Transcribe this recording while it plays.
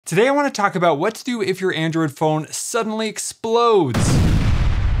Today I want to talk about what to do if your Android phone suddenly explodes.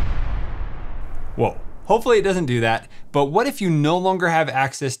 Whoa. Hopefully it doesn't do that, but what if you no longer have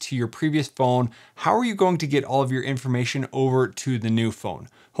access to your previous phone? How are you going to get all of your information over to the new phone?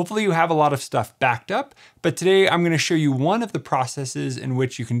 Hopefully you have a lot of stuff backed up, but today I'm going to show you one of the processes in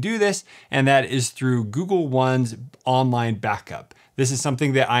which you can do this, and that is through Google One's online backup. This is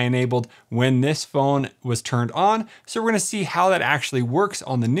something that I enabled when this phone was turned on, so we're going to see how that actually works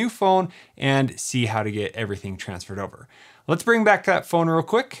on the new phone and see how to get everything transferred over. Let's bring back that phone real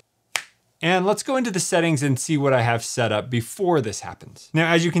quick. And let's go into the settings and see what I have set up before this happens.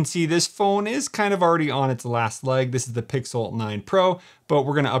 Now, as you can see, this phone is kind of already on its last leg. This is the Pixel 9 Pro, but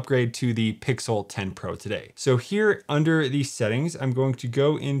we're gonna upgrade to the Pixel 10 Pro today. So here under these settings, I'm going to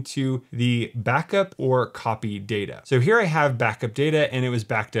go into the backup or copy data. So here I have backup data, and it was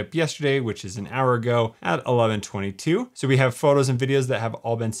backed up yesterday, which is an hour ago at 11:22. So we have photos and videos that have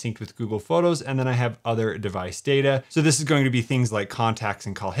all been synced with Google Photos, and then I have other device data. So this is going to be things like contacts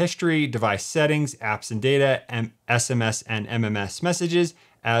and call history, device settings, apps and data, and SMS and MMS messages,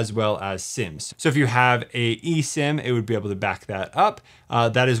 as well as SIMs. So if you have a eSIM, it would be able to back that up.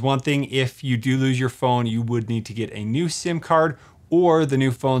 That is one thing. If you do lose your phone, you would need to get a new SIM card, or the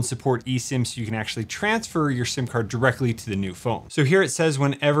new phones support eSIM, so you can actually transfer your SIM card directly to the new phone. So here it says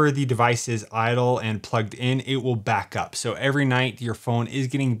whenever the device is idle and plugged in, it will back up. So every night your phone is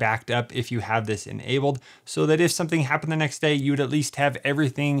getting backed up if you have this enabled, so that if something happened the next day, you would at least have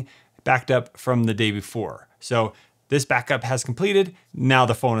everything backed up from the day before. So this backup has completed. Now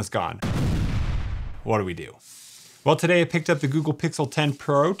the phone is gone. What do we do? Well, today I picked up the Google Pixel 10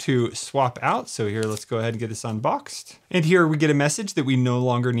 Pro to swap out. So here, let's go ahead and get this unboxed. And here we get a message that we no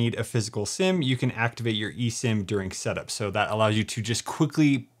longer need a physical SIM. You can activate your eSIM during setup. So that allows you to just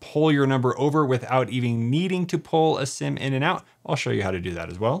quickly pull your number over without even needing to pull a SIM in and out. I'll show you how to do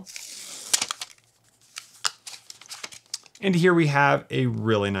that as well. And here we have a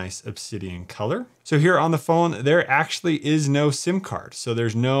really nice obsidian color. So here on the phone, there actually is no SIM card. So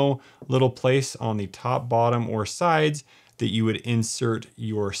there's no little place on the top, bottom, or sides that you would insert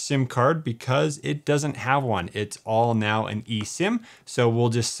your SIM card because it doesn't have one. It's all now an eSIM. So we'll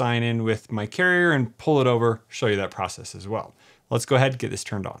just sign in with my carrier and pull it over, show you that process as well. Let's go ahead and get this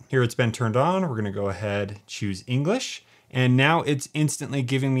turned on. Here it's been turned on. We're gonna go ahead, choose English. And now it's instantly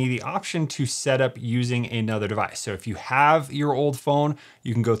giving me the option to set up using another device. So if you have your old phone,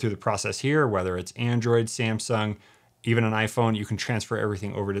 you can go through the process here, whether it's Android, Samsung, even an iPhone, you can transfer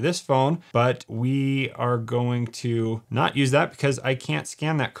everything over to this phone, but we are going to not use that because I can't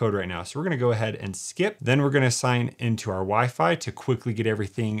scan that code right now. So we're gonna go ahead and skip. Then we're gonna sign into our Wi-Fi to quickly get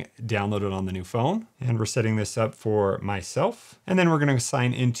everything downloaded on the new phone. And we're setting this up for myself. And then we're gonna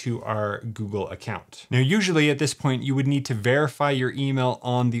sign into our Google account. Now, usually at this point, you would need to verify your email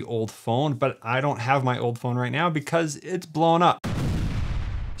on the old phone, but I don't have my old phone right now because it's blown up.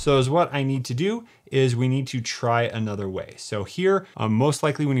 So is what I need to do is we need to try another way. So here, most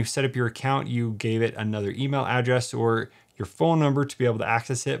likely when you set up your account, you gave it another email address or your phone number to be able to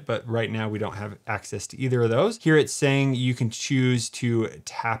access it, but right now we don't have access to either of those. Here it's saying you can choose to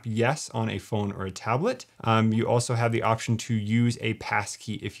tap yes on a phone or a tablet. You also have the option to use a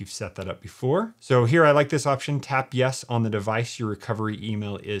passkey if you've set that up before. So here I like this option, tap yes on the device your recovery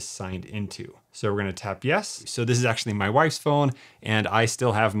email is signed into. So we're gonna tap yes. So this is actually my wife's phone and I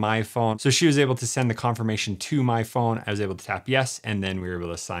still have my phone. So she was able to send the confirmation to my phone. I was able to tap yes, and then we were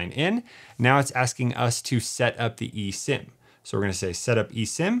able to sign in. Now it's asking us to set up the eSIM. So we're gonna say set up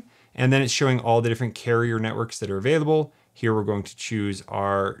eSIM, and then it's showing all the different carrier networks that are available. Here we're going to choose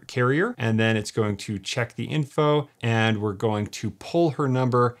our carrier, and then it's going to check the info, and we're going to pull her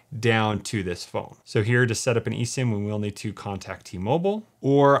number down to this phone. So here to set up an eSIM, we will need to contact T-Mobile,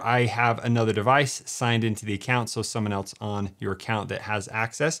 or I have another device signed into the account, so someone else on your account that has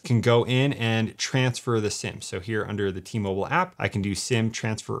access can go in and transfer the SIM. So here under the T-Mobile app, I can do SIM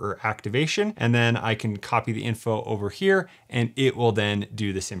transfer or activation, and then I can copy the info over here, and it will then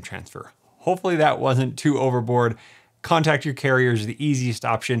do the SIM transfer. Hopefully that wasn't too overboard. Contact your carrier is the easiest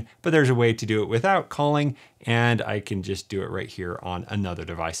option, but there's a way to do it without calling, and I can just do it right here on another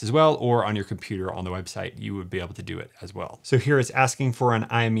device as well, or on your computer on the website, you would be able to do it as well. So here it's asking for an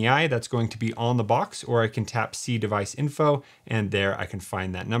IMEI that's going to be on the box, or I can tap see device info, and there I can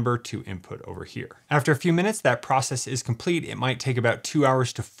find that number to input over here. After a few minutes, that process is complete. It might take about 2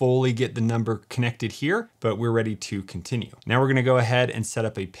 hours to fully get the number connected here, but we're ready to continue. Now we're gonna go ahead and set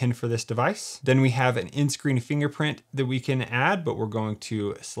up a PIN for this device. Then we have an in-screen fingerprint that we can add, but we're going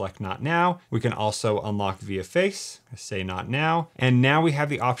to select not now. We can also unlock via face. Say not now. And now we have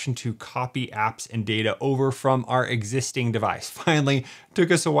the option to copy apps and data over from our existing device. Finally,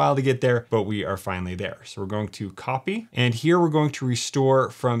 took us a while to get there, but we are finally there. So we're going to copy, and here we're going to restore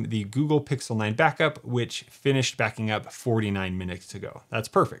from the Google Pixel 9 backup, which finished backing up 49 minutes ago. That's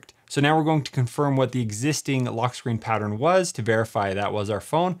perfect. So now we're going to confirm what the existing lock screen pattern was to verify that was our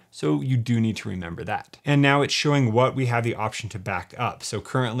phone. So you do need to remember that. And now it's showing what we have the option to back up. So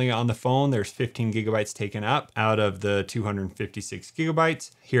currently on the phone, there's 15 gigabytes taken up out of the 256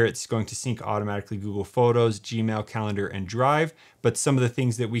 gigabytes. Here it's going to sync automatically Google Photos, Gmail, Calendar, and Drive. But some of the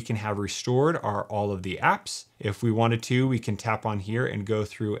things that we can have restored are all of the apps. If we wanted to, we can tap on here and go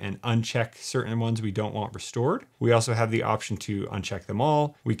through and uncheck certain ones we don't want restored. We also have the option to uncheck them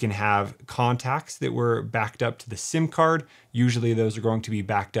all. We can have contacts that were backed up to the SIM card. Usually those are going to be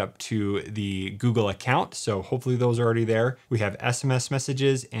backed up to the Google account. So hopefully those are already there. We have SMS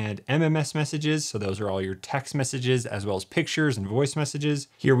messages and MMS messages. So those are all your text messages as well as pictures and voice messages.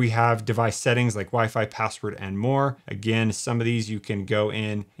 Here we have device settings like Wi-Fi, password, and more. Again, some of these you can go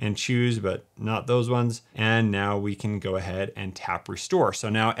in and choose, but not those ones. And now we can go ahead and tap restore. So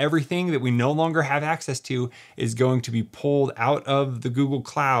now everything that we no longer have access to is going to be pulled out of the Google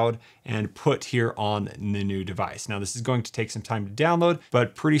Cloud and put here on the new device. Now this is going to take some time to download,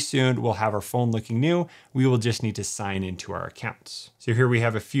 but pretty soon we'll have our phone looking new. We will just need to sign into our accounts. So here we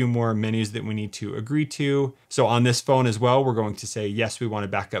have a few more menus that we need to agree to. So on this phone as well, we're going to say, yes, we want to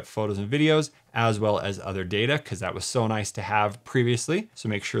back up photos and videos as well as other data, because that was so nice to have previously. So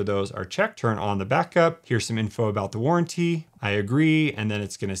make sure those are checked. Turn on the backup. Here's some info about the warranty. I agree. And then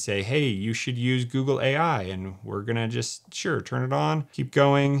it's going to say, hey, you should use Google AI. And we're going to just, sure, turn it on. Keep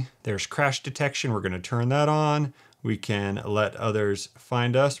going. There's crash detection. We're going to turn that on. We can let others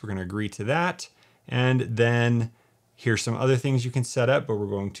find us. We're going to agree to that. And then here's some other things you can set up, but we're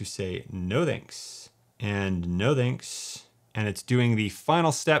going to say no thanks and no thanks. And it's doing the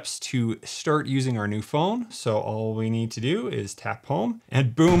final steps to start using our new phone. So all we need to do is tap home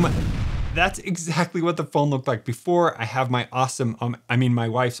and boom. That's exactly what the phone looked like before. I have my awesome, my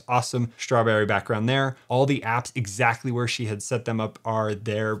wife's awesome strawberry background there. All the apps exactly where she had set them up are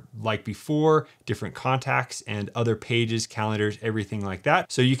there like before, different contacts and other pages, calendars, everything like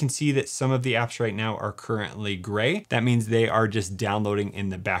that. So you can see that some of the apps right now are currently gray. That means they are just downloading in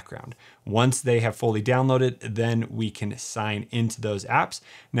the background. Once they have fully downloaded, then we can sign into those apps.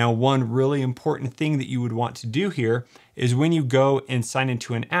 Now, one really important thing that you would want to do here is when you go and sign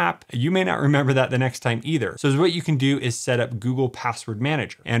into an app, you may not remember that the next time either. So what you can do is set up Google Password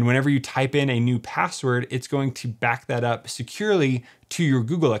Manager. And whenever you type in a new password, it's going to back that up securely to your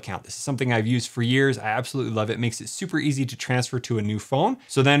Google account. This is something I've used for years. I absolutely love it. It makes it super easy to transfer to a new phone.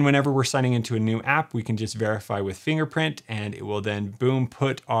 So then whenever we're signing into a new app, we can just verify with fingerprint and it will then boom,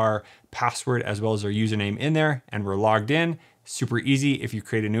 put our password as well as our username in there and we're logged in. Super easy. If you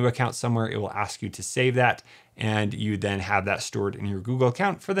create a new account somewhere, it will ask you to save that and you then have that stored in your Google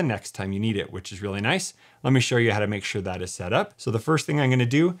account for the next time you need it, which is really nice. Let me show you how to make sure that is set up. So the first thing I'm going to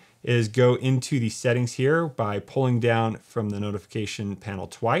do is go into the settings here by pulling down from the notification panel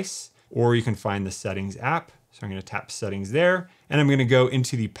twice, or you can find the settings app. So I'm going to tap settings there and I'm going to go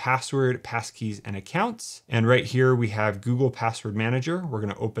into the password, passkeys, and accounts. And right here we have Google Password Manager. We're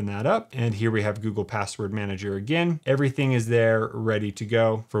going to open that up. And here we have Google Password Manager again. Everything is there ready to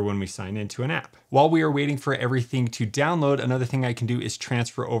go for when we sign into an app. While we are waiting for everything to download, another thing I can do is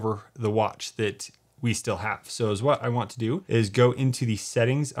transfer over the watch that we still have. So is what I want to do is go into the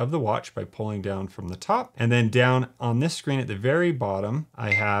settings of the watch by pulling down from the top and then down on this screen at the very bottom,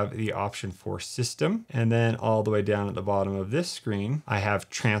 I have the option for system. And then all the way down at the bottom of this screen, I have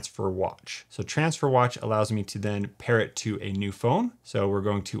transfer watch. So transfer watch allows me to then pair it to a new phone. So we're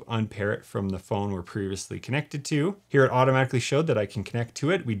going to unpair it from the phone we're previously connected to. Here it automatically showed that I can connect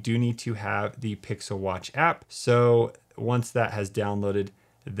to it. We do need to have the Pixel Watch app. So once that has downloaded,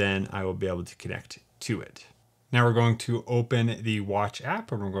 then I will be able to connect to it. Now we're going to open the watch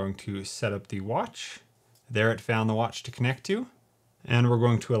app and we're going to set up the watch. There it found the watch to connect to. And we're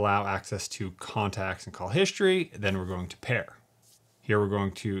going to allow access to contacts and call history. Then we're going to pair. Here we're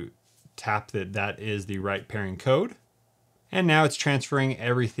going to tap that is the right pairing code. And now it's transferring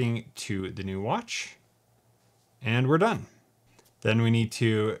everything to the new watch. And we're done. Then we need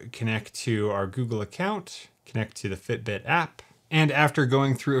to connect to our Google account, connect to the Fitbit app. And after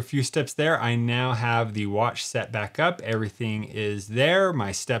going through a few steps there, I now have the watch set back up. Everything is there.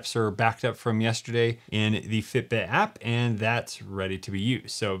 My steps are backed up from yesterday in the Fitbit app, and that's ready to be used.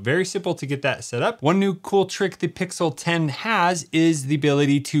 So very simple to get that set up. One new cool trick the Pixel 10 has is the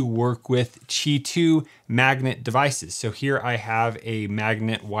ability to work with Qi 2 magnet devices. So here I have a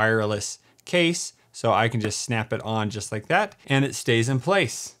magnet wireless case. So I can just snap it on just like that and it stays in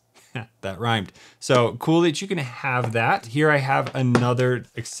place. That rhymed. So cool that you can have that. Here I have another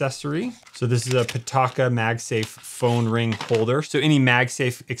accessory. So this is a Pitaka MagSafe phone ring holder. So any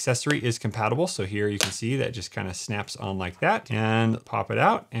MagSafe accessory is compatible. So here you can see that just kind of snaps on like that and pop it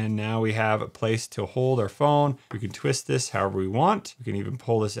out. And now we have a place to hold our phone. We can twist this however we want. We can even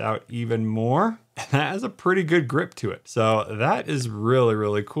pull this out even more. That has a pretty good grip to it. So that is really,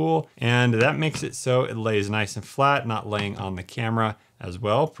 really cool. And that makes it so it lays nice and flat, not laying on the camera as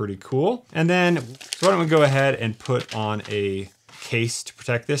well. Pretty cool. And then, so why don't we go ahead and put on a case to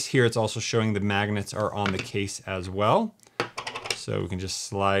protect this. Here it's also showing the magnets are on the case as well. So we can just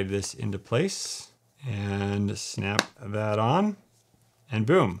slide this into place and snap that on and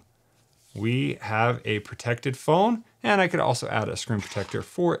boom. We have a protected phone, and I could also add a screen protector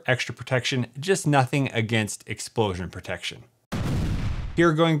for extra protection, just nothing against explosion protection.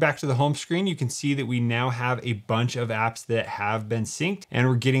 Here, going back to the home screen, you can see that we now have a bunch of apps that have been synced and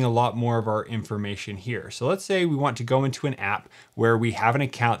we're getting a lot more of our information here. So let's say we want to go into an app where we have an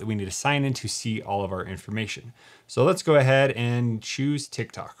account that we need to sign in to see all of our information. So let's go ahead and choose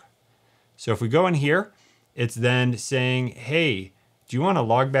TikTok. So if we go in here, it's then saying, hey, do you want to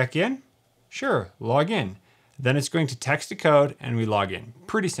log back in? Sure, log in. Then it's going to text a code and we log in.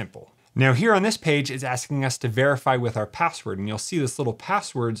 Pretty simple. Now here on this page, it's asking us to verify with our password, and you'll see this little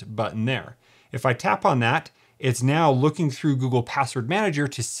passwords button there. If I tap on that, it's now looking through Google Password Manager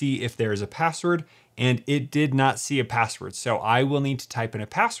to see if there is a password, and it did not see a password. So I will need to type in a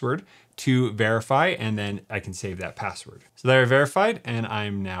password to verify, and then I can save that password. So there I verified and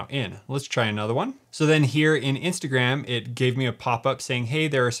I'm now in. Let's try another one. So then here in Instagram, it gave me a pop-up saying, hey,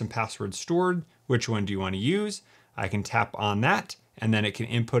 there are some passwords stored. Which one do you want to use? I can tap on that and then it can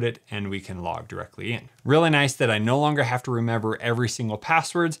input it and we can log directly in. Really nice that I no longer have to remember every single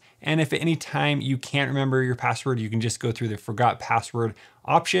passwords. And if at any time you can't remember your password, you can just go through the forgot password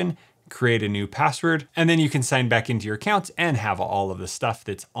option, create a new password, and then you can sign back into your account and have all of the stuff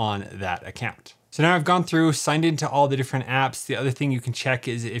that's on that account. So now I've gone through, signed into all the different apps. The other thing you can check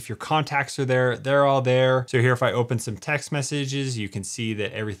is if your contacts are there, they're all there. So here, if I open some text messages, you can see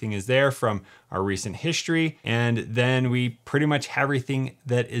that everything is there from our recent history. And then we pretty much have everything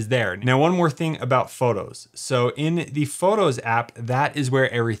that is there. Now, one more thing about photos. So in the Photos app, that is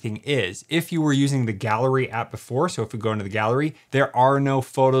where everything is. If you were using the Gallery app before, so if we go into the Gallery, there are no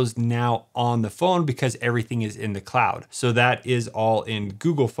photos now on the phone because everything is in the cloud. So that is all in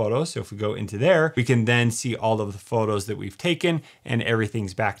Google Photos. So if we go into there, we can then see all of the photos that we've taken and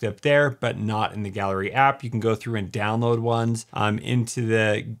everything's backed up there, but not in the Gallery app. You can go through and download ones into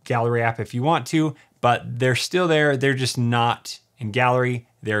the Gallery app if you want to, but they're still there. They're just not in Gallery.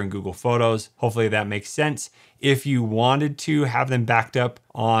 They're in Google Photos. Hopefully that makes sense. If you wanted to have them backed up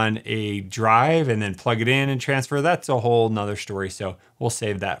on a drive and then plug it in and transfer, that's a whole nother story. So we'll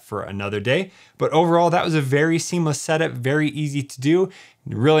save that for another day. But overall, that was a very seamless setup, very easy to do.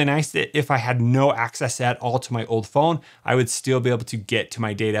 Really nice that if I had no access at all to my old phone, I would still be able to get to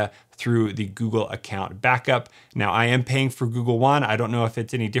my data through the Google account backup. Now I am paying for Google One. I don't know if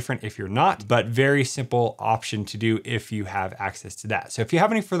it's any different if you're not, but very simple option to do if you have access to that. So if you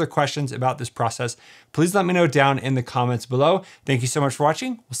have any further questions about this process, please let me know down in the comments below. Thank you so much for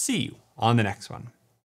watching. We'll see you on the next one.